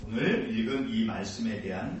읽은 이 말씀에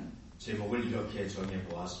대한 제목을 이렇게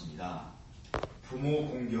정해보았습니다. 부모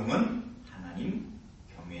공경은 하나님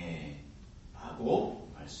경외하고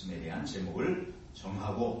말씀에 대한 제목을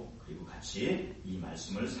정하고 그리고 같이 이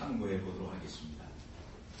말씀을 상고해 보도록 하겠습니다.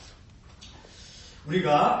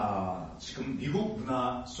 우리가 지금 미국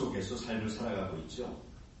문화 속에서 삶을 살아가고 있죠.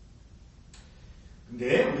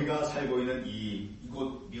 근데 우리가 살고 있는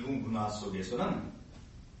이곳 미국 문화 속에서는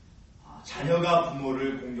자녀가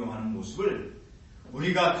부모를 공경하는 모습을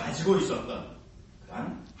우리가 가지고 있었던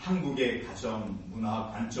그런 한국의 가정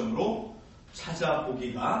문화 관점으로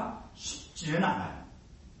찾아보기가 쉽지는 않아요.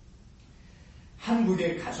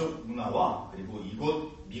 한국의 가족 문화와 그리고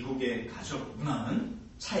이곳 미국의 가족 문화는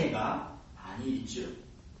차이가 많이 있죠.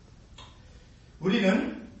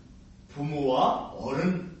 우리는 부모와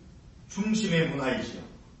어른 중심의 문화이죠.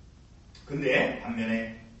 근데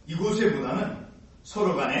반면에 이곳의 문화는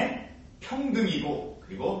서로 간에 평등이고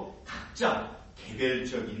그리고 각자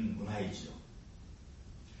개별적인 문화이죠.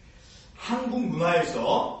 한국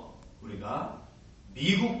문화에서 우리가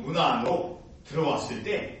미국 문화 안으로 들어왔을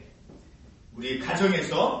때 우리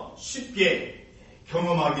가정에서 쉽게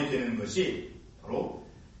경험하게 되는 것이 바로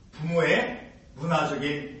부모의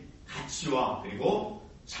문화적인 가치와 그리고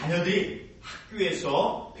자녀들이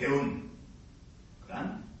학교에서 배운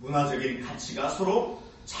그런 문화적인 가치가 서로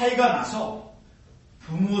차이가 나서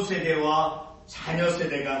부모 세대와 자녀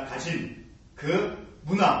세대가 가진 그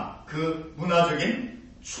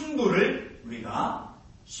문화적인 충돌을 우리가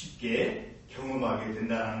쉽게 경험하게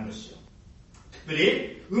된다는 것이죠.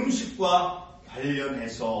 특별히 음식과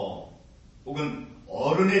관련해서 혹은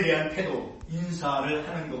어른에 대한 태도, 인사를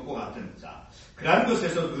하는 것과 같은 그러한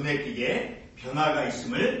것에서 눈에 띄게 변화가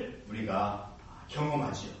있음을 우리가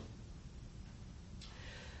경험하지요.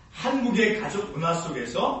 한국의 가족 문화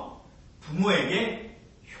속에서 부모에게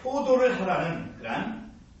효도를 하라는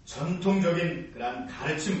그러한 전통적인 그러한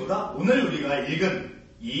가르침보다 오늘 우리가 읽은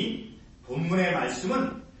이 본문의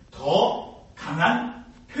말씀은 더 강한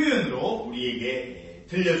표현으로 우리에게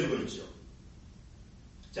들려주고 있죠.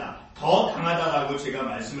 더 강하다라고 제가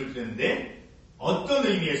말씀을 드렸는데 어떤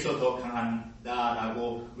의미에서 더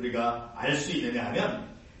강하다라고 우리가 알 수 있느냐 하면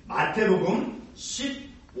마태복음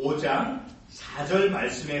 15장 4절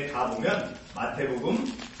말씀에 가보면 마태복음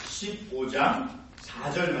 15장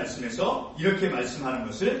 4절 말씀에서 이렇게 말씀하는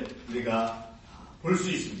것을 우리가 볼 수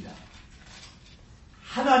있습니다.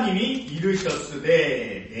 하나님이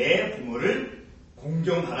이르셨으되 내 부모를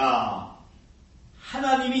공경하라.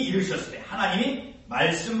 하나님이 이르셨으되, 하나님이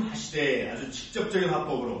말씀하시되, 아주 직접적인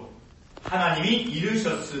화법으로 하나님이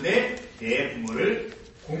이르셨으되 내 부모를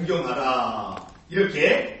공경하라.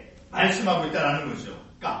 이렇게 말씀하고 있다는 거죠.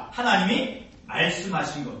 그러니까 하나님이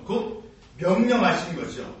말씀하신 것, 곧 명령하신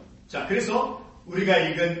거죠. 그래서 우리가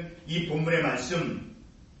읽은 이 본문의 말씀,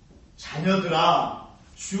 자녀들아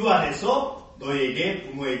주 안에서 너에게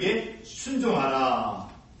부모에게 순종하라.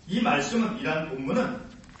 이 말씀은, 이러한 본문은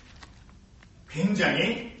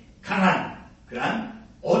굉장히 강한 그러한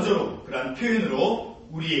어조로, 그러한 표현으로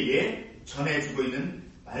우리에게 전해주고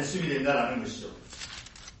있는 말씀이 된다는 것이죠.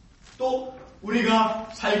 또 우리가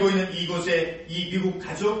살고 있는 이곳의 이 미국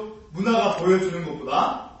가족 문화가 보여주는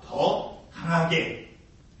것보다 더 강하게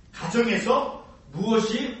가정에서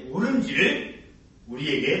무엇이 옳은지를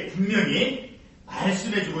우리에게 분명히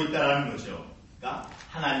말씀해주고 있다는 거죠. 그러니까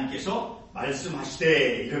하나님께서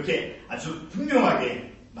말씀하시되 이렇게 아주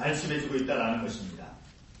분명하게 말씀해주고 있다는 것입니다.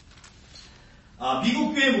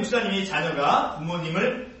 미국 교회 목사님이 자녀가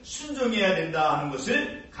부모님을 순종해야 된다 하는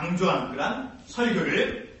것을 강조하는 그런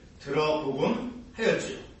설교를 들어보곤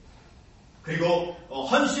하였지요. 그리고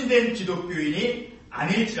헌신된 기독교인이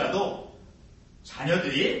아닐지라도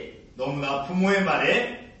자녀들이 너무나 부모의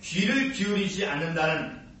말에 귀를 기울이지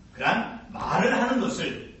않는다는 그런 말을 하는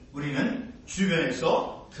것을 우리는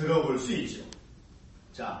주변에서 들어볼 수 있죠.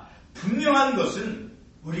 분명한 것은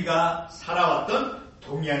우리가 살아왔던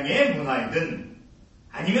동양의 문화이든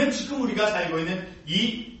아니면 지금 우리가 살고 있는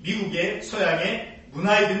이 미국의 서양의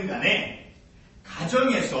문화이든 간에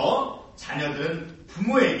가정에서 자녀들은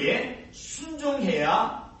부모에게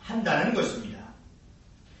순종해야 한다는 것입니다.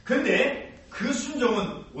 그런데 그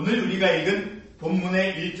순종은 오늘 우리가 읽은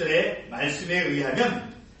본문의 1절의 말씀에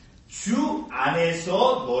의하면 주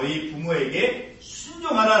안에서 너희 부모에게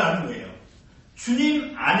순종하라라는 거예요.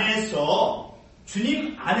 주님 안에서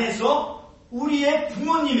우리의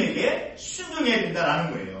부모님에게 순종해야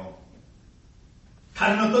된다는 거예요.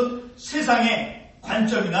 다른 어떤 세상의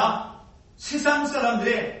관점이나 세상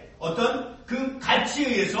사람들의 어떤 그 가치에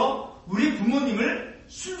의해서 우리 부모님을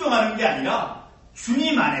순종하는 게 아니라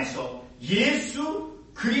주님 안에서 예수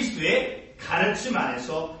그리스도의 가르침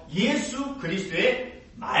안에서 예수 그리스도의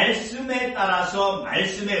말씀에 따라서,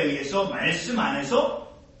 말씀에 의해서, 말씀 안에서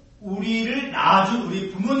우리를 낳아준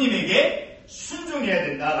우리 부모님에게 순종해야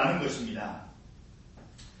된다라는 것입니다.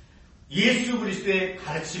 예수 그리스도의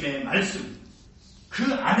가르침의 말씀,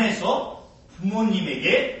 그 안에서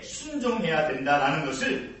부모님에게 순종해야 된다라는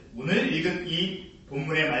것을 오늘 읽은 이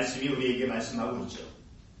본문의 말씀이 우리에게 말씀하고 있죠.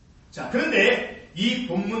 자, 그런데 이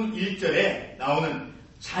본문 1절에 나오는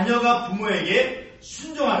자녀가 부모에게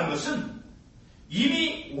순종하는 것은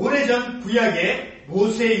이미 오래전 구약의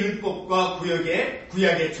모세의 율법과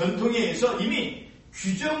구약의 전통에 의해서 이미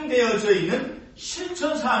규정되어져 있는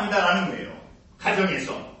실천사항이다라는 거예요.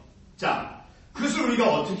 가정에서. 자, 그것을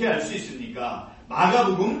우리가 어떻게 알 수 있습니까?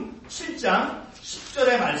 마가복음 7장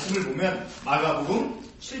 10절의 말씀을 보면, 마가복음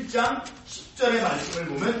 7장 10절의 말씀을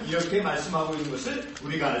보면 이렇게 말씀하고 있는 것을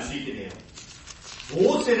우리가 알 수 있게 돼요.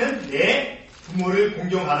 모세는 내 부모를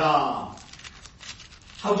공경하라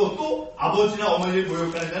하고 또 아버지나 어머니를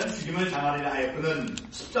모욕하는 자는 죽임을 당하리라 하였거든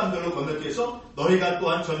 13절로 건너뛰어서 너희가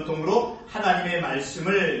또한 전통으로 하나님의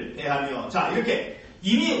말씀을 대하며, 자, 이렇게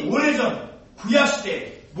이미 오래전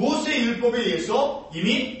구약시대 모세의 율법에 의해서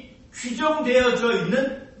이미 규정되어져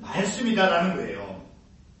있는 말씀이다라는 거예요.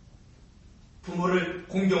 부모를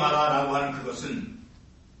공경하라라고 하는 그것은,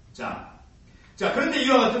 자, 그런데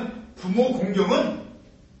이와 같은 부모 공경은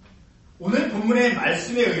오늘 본문의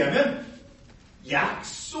말씀에 의하면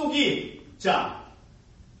약속이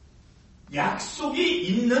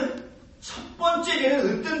있는 첫 번째 되는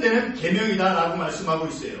으뜸되는 계명이다라고 말씀하고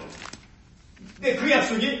있어요. 근데 그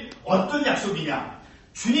약속이 어떤 약속이냐?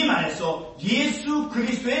 주님 안에서, 예수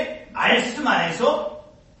그리스도의 말씀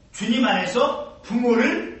안에서, 주님 안에서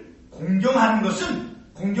부모를 공경하는 것은,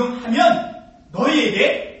 공경하면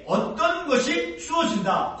너희에게 어떤 것이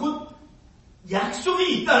주어진다. 곧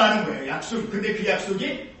약속이 있다라는 거예요. 약속. 근데 그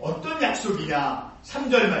약속이 어떤 약속이냐?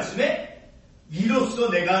 3절 말씀에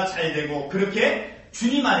이로써 내가 잘되고, 그렇게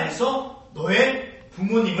주님 안에서 너의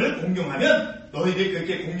부모님을 공경하면 너희들이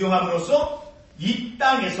그렇게 공경함으로써 이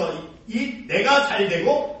땅에서 내가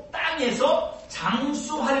잘되고 땅에서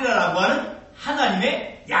장수하리라라고 하는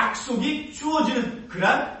하나님의 약속이 주어지는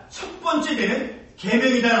그러한 첫 번째 되는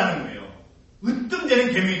계명이다라는 거예요.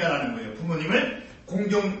 으뜸되는 계명이다라는 거예요. 부모님을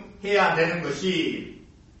공경해야 되는 것이.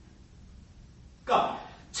 그러니까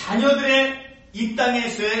자녀들의 이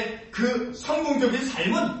땅에서의 그 성공적인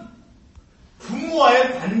삶은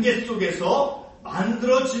부모와의 관계 속에서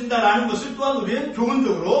만들어진다라는 것을 또한 우리는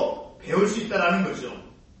교훈적으로 배울 수 있다라는 거죠.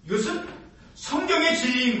 이것은 성경의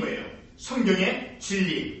진리인 거예요. 성경의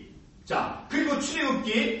진리. 자, 그리고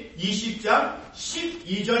출애굽기 20장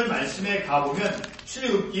 12절 말씀에 가보면,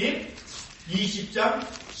 출애굽기 20장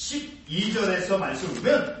 12절에서 말씀을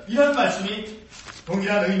보면 이런 말씀이,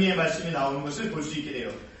 동일한 의미의 말씀이 나오는 것을 볼 수 있게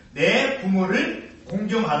돼요. 내 부모를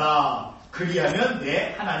공경하라. 그리하면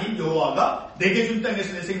내 하나님 여호와가 내게 준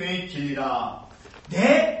땅에서 내 생명이 길리라.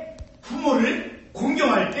 내 부모를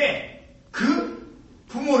공경할 때 그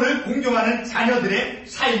부모를 공경하는 자녀들의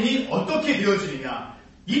삶이 어떻게 되어지느냐?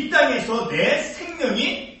 이 땅에서 내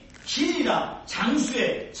생명이 길리라.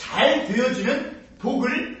 장수에 잘 되어지는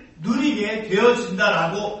복을 누리게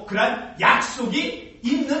되어진다라고, 그런 약속이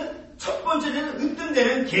있는 첫 번째는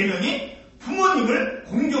으뜸되는 계명이 부모님을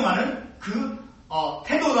공경하는 그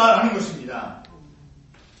태도다라는 것입니다.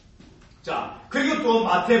 자, 그리고 또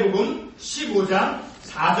마태복음 15장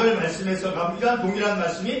 4절 말씀에서 가보니까 동일한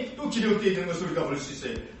말씀이 또 기록되어 있는 것을 우리가 볼 수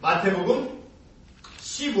있어요. 마태복음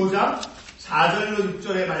 15장 4절로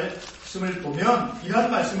 6절의 말씀을 보면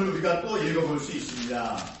이런 말씀을 우리가 또 읽어볼 수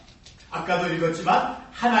있습니다. 아까도 읽었지만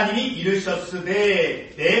하나님이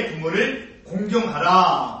이르셨으되 내 부모를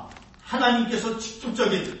공경하라. 하나님께서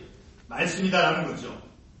직접적인 말씀이다라는 거죠.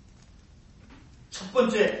 첫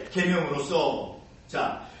번째 계명으로서,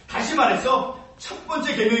 자, 다시 말해서 첫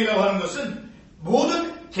번째 계명이라고 하는 것은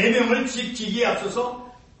모든 계명을 지키기에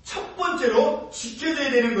앞서서 첫 번째로 지켜져야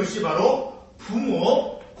되는 것이 바로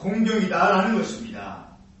부모 공경이다라는 것입니다.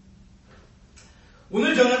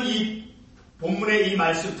 오늘 저는 이 본문의 이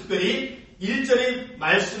말씀, 특별히 1절이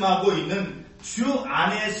말씀하고 있는 주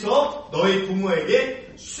안에서 너희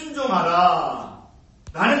부모에게 순종하라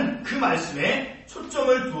라는 그 말씀에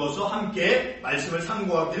초점을 두어서 함께 말씀을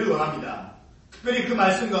참고하기를 원합니다. 특별히 그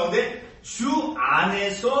말씀 가운데 주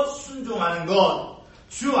안에서 순종하는 것,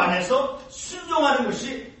 주 안에서 순종하는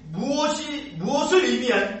것이 무엇을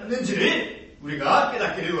의미하는지를 우리가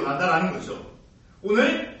깨닫기를 원한다라는 거죠.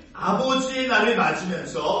 오늘 아버지의 날을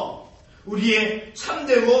맞으면서 우리의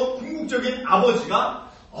참되고 궁극적인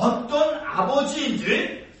아버지가 어떤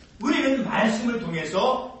아버지인지를 우리는 말씀을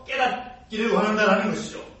통해서 깨닫기를 원한다라는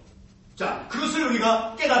것이죠. 자, 그것을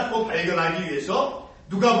우리가 깨닫고 발견하기 위해서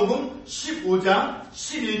누가복음 15장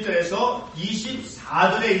 11절에서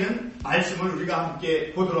 24절에 있는 말씀을 우리가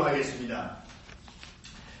함께 보도록 하겠습니다.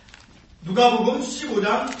 누가복음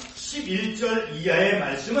 15장 11절 이하의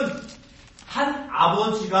말씀은 한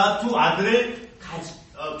아버지가 두 아들이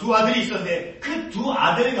있었는데 그 두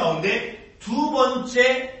아들 가운데 두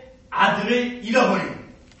번째 아들을 잃어버린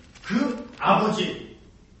그 아버지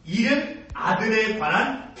잃은 아들에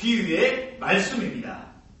관한 비유의 말씀입니다.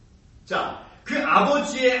 자, 그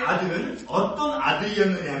아버지의 아들은 어떤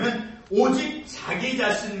아들이었느냐면 오직 자기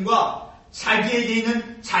자신과 자기에게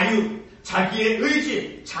있는 자유, 자기의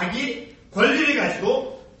의지, 자기 권리를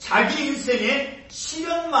가지고 자기 인생의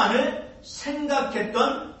실현만을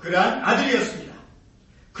생각했던 그러한 아들이었습니다.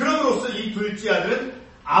 그럼으로써 이 둘째 아들은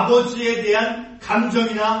아버지에 대한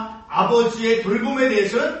감정이나 아버지의 돌봄에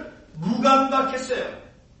대해서는 무감각했어요.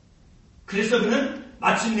 그래서 그는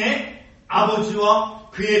마침내 아버지와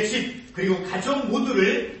그의 집 그리고 가족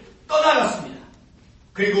모두를 떠나갔습니다.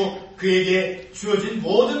 그리고 그에게 주어진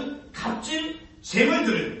모든 값진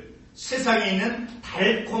재물들을 세상에 있는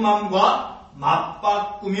달콤함과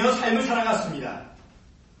맞바꾸며 삶을 살아갔습니다.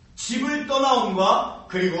 집을 떠나온과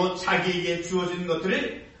그리고 자기에게 주어진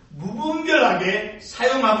것들을 무분별하게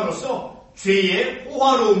사용함으로써 죄의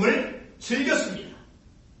호화로움을 즐겼습니다.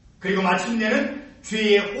 그리고 마침내는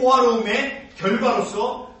죄의 호화로움의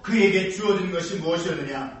결과로서 그에게 주어진 것이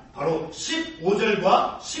무엇이었느냐? 바로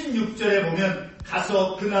 15절과 16절에 보면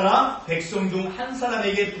가서 그 나라 백성 중 한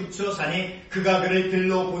사람에게 붙여 사니 그가 그를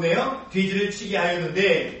들러 보내어 돼지를 치게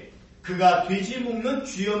하였는데 그가 돼지 먹는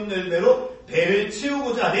쥐염 열매로 배를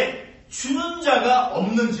채우고자 하되 주는 자가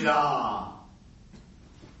없는지라.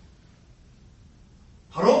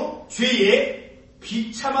 바로 죄의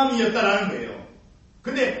비참함이었다라는 거예요.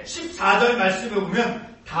 근데 14절 말씀에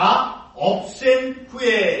보면 다 없앤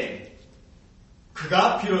후에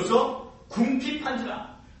그가 비로소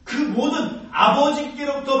궁핍한지라. 그 모든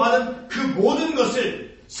아버지께로부터 받은 그 모든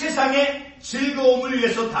것을 세상의 즐거움을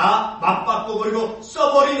위해서 다 맞바꿔버리고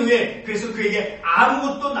써버린 후에 그래서 그에게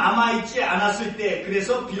아무것도 남아있지 않았을 때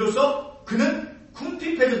그래서 비로소 그는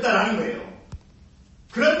궁핍해졌다라는 거예요.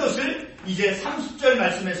 그런 것을 이제 30절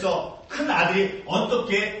말씀에서 큰 아들이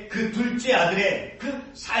어떻게 그 둘째 아들의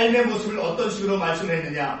그 삶의 모습을 어떤 식으로 말씀을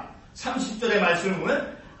했느냐. 30절의 말씀을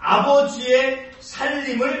보면 아버지의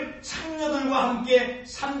살림을 창녀들과 함께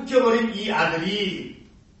삼켜버린 이 아들이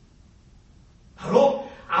바로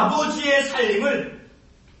아버지의 살림을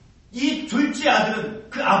이 둘째 아들은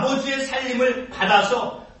그 아버지의 살림을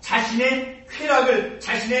받아서 자신의 쾌락을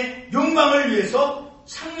자신의 욕망을 위해서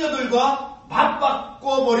창녀들과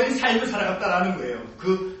맞바꿔버린 삶을 살아갔다라는 거예요.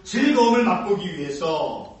 그 즐거움을 맛보기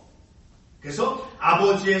위해서. 그래서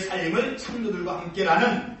아버지의 살림을 창녀들과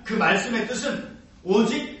함께라는 그 말씀의 뜻은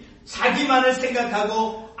오직 자기만을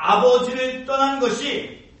생각하고 아버지를 떠난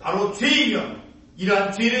것이 바로 죄이며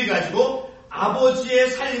이러한 죄를 가지고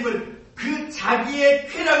아버지의 살림을 그 자기의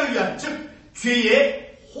쾌락을 위한 즉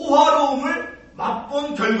죄의 호화로움을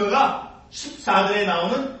맛본 결과가 14절에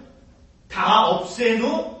나오는 다 없앤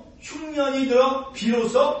후 흉년이 들어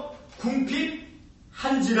비로소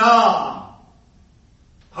궁핍한지라.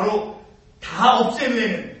 바로 다 없앤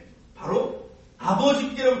후에는 바로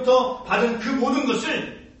아버지께로부터 받은 그 모든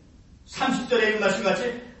것을 30절에 있는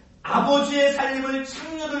말씀같이 아버지의 살림을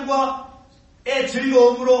창녀들과의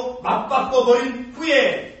즐거움으로 맞바꿔버린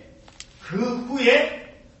후에 그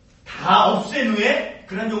후에 다 없앤 후에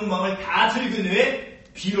그런 욕망을 다 즐긴 후에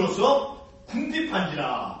비로소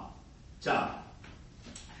궁핍한지라. 자,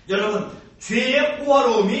 여러분 죄의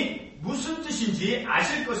호화로움이 무슨 뜻인지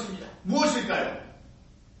아실 것입니다. 무엇일까요?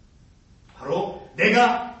 바로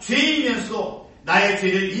내가 죄인이면서도 나의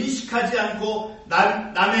죄를 인식하지 않고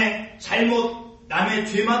남의 잘못, 남의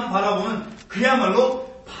죄만 바라보는 그야말로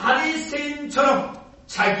바리새인처럼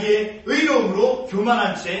자기의 의로움으로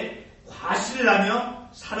교만한 채 과시를 하며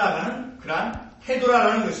살아가는 그러한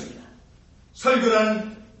태도라는 것입니다.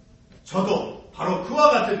 설교라는 저도 바로 그와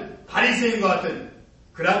같은 바리새인과 같은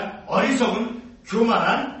그러한 어리석은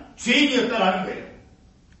교만한 죄인이었다라는 거예요.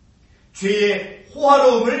 죄의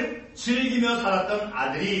호화로움을 즐기며 살았던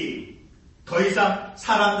아들이 더 이상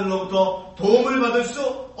사람들로부터 도움을 받을 수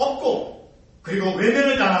없고 그리고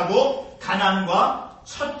외면을 당하고 가난과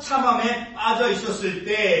처참함에 빠져 있었을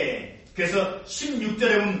때 그래서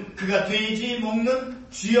 16절에 보면 그가 돼지 먹는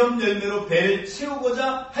쥐염 열매로 배를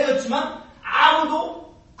채우고자 하였지만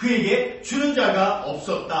아무도 그에게 주는 자가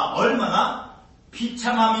없었다. 얼마나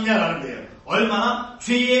비참함이냐라는 거예요. 얼마나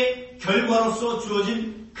죄의 결과로서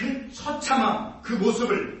주어진 그 처참함, 그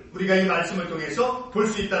모습을 우리가 이 말씀을 통해서 볼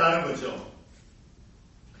수 있다는 거죠.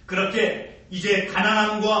 그렇게 이제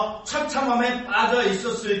가난함과 처참함에 빠져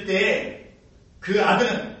있었을 때 그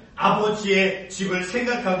아들은 아버지의 집을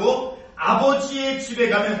생각하고 아버지의 집에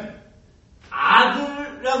가면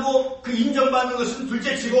아들라고 그 인정받는 것은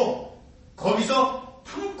둘째치고 거기서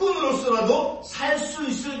품꾼으로서라도 살 수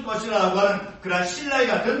있을 것이라고 하는 그런 신라에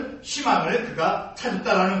같은 희망을 그가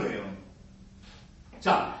찾았다라는 거예요.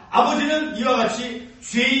 자, 아버지는 이와 같이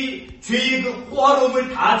죄의 그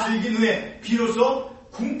호화로움을 다 즐긴 후에 비로소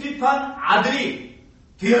궁핍한 아들이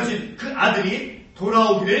되어진 그 아들이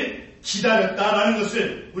돌아오기를 기다렸다라는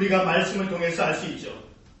것을 우리가 말씀을 통해서 알 수 있죠.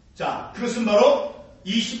 자, 그것은 바로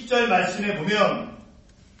 20절 말씀에 보면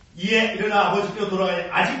이에 일어나 아버지께로 돌아가니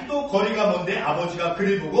아직도 거리가 먼데 아버지가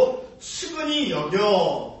그를 보고 측은히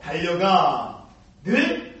여겨 달려가.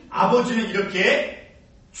 늘 아버지는 이렇게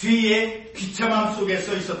죄의 비참함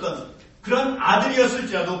속에서 있었던 그런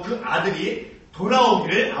아들이었을지라도 그 아들이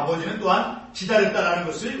돌아오기를 아버지는 또한 기다렸다라는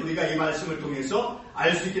것을 우리가 이 말씀을 통해서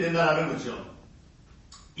알 수 있게 된다는 거죠.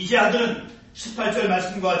 이제 아들은 18절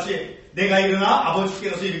말씀과 같이 내가 일어나 아버지께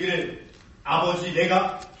가서 이르기를 아버지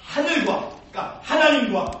내가 하늘과 그러니까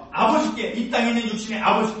하나님과 아버지께 이 땅에 있는 육신의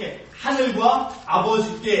아버지께 하늘과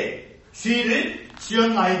아버지께 죄를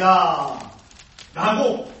지었나이다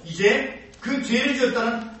라고 이제 그 죄를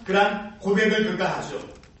지었다는 그러한 고백을 그가 하죠.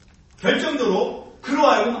 결정적으로 그로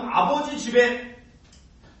하여금 아버지 집에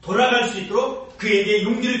돌아갈 수 있도록 그에게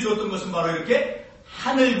용기를 주었던 것은 바로 이렇게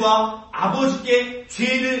하늘과 아버지께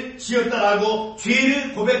죄를 지었다라고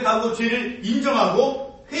죄를 고백하고 죄를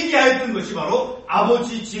인정하고 회개하였던 것이 바로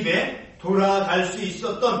아버지 집에 돌아갈 수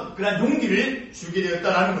있었던 그런 용기를 주게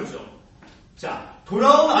되었다라는 거죠. 자,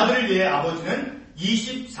 돌아온 아들을 위해 아버지는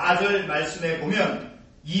 24절 말씀에 보면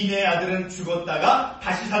이내 아들은 죽었다가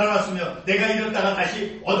다시 살아났으며 내가 잃었다가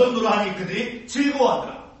다시 얻었노라 하니 그들이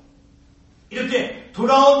즐거워하더라. 이렇게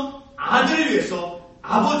돌아온 아들을 위해서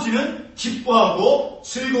아버지는 기뻐하고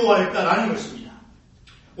즐거워했다라는 것입니다.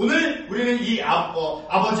 오늘 우리는 이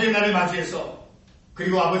아버지의 날을 맞이해서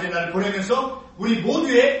그리고 아버지의 날을 보내면서 우리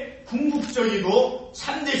모두의 궁극적이고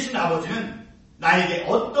참되신 아버지는 나에게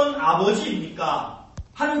어떤 아버지입니까?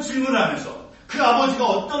 하는 질문을 하면서 그 아버지가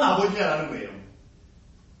어떤 아버지냐라는 거예요.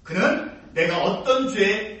 그는 내가 어떤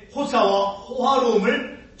죄의 호사와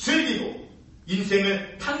호화로움을 즐기고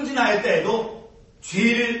인생을 탕진하였다 해도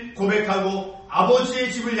죄를 고백하고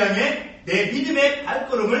아버지의 집을 향해 내 믿음의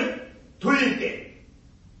발걸음을 돌릴 때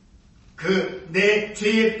그 내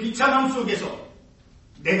죄의 비참함 속에서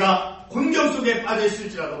내가 곤경 속에 빠져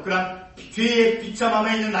있을지라도 그런 죄의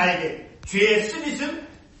비참함에 있는 나에게 죄의 쓰빗은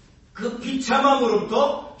그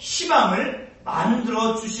비참함으로부터 희망을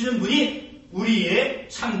만들어 주시는 분이 우리의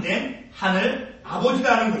참된 하늘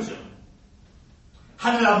아버지라는 거죠.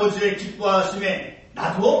 하늘 아버지의 기뻐하심에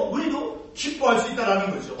우리도 기뻐할 수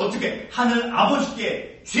있다는 거죠. 어떻게? 하늘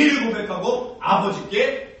아버지께 죄를 고백하고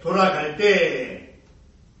아버지께 돌아갈 때.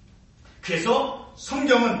 그래서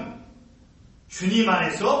성경은 주님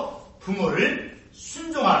안에서 부모를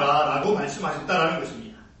순종하라 라고 말씀하셨다는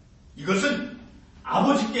것입니다. 이것은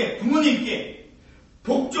아버지께 부모님께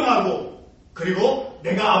복종하고 그리고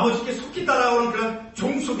내가 아버지께 속히 따라오는 그런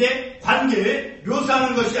종속의 관계를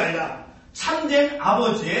묘사하는 것이 아니라 참된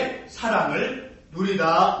아버지의 사랑을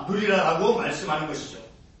누리라라고 말씀하는 것이죠.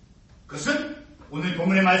 그것은 오늘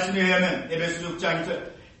본문의 말씀에 의하면 에베소 6장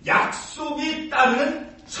 2절 약속이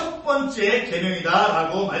따르는 첫 번째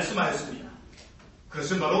계명이다라고 말씀하였습니다.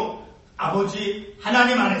 그것은 바로 아버지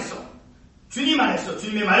하나님 안에서 주님 안에서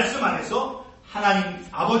주님의 말씀 안에서 하나님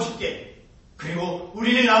아버지께 그리고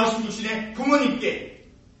우리를 낳으신 육신의 부모님께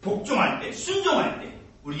복종할 때 순종할 때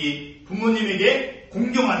우리 부모님에게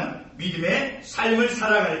공경하는 믿음의 삶을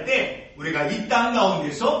살아갈 때 우리가 이 땅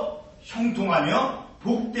가운데서 형통하며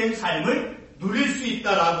복된 삶을 누릴 수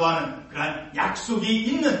있다라고 하는 그런 약속이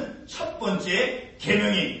있는 첫 번째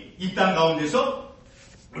계명이 이 땅 가운데서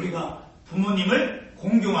우리가 부모님을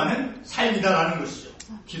공경하는 삶이다라는 것이죠.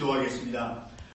 기도하겠습니다.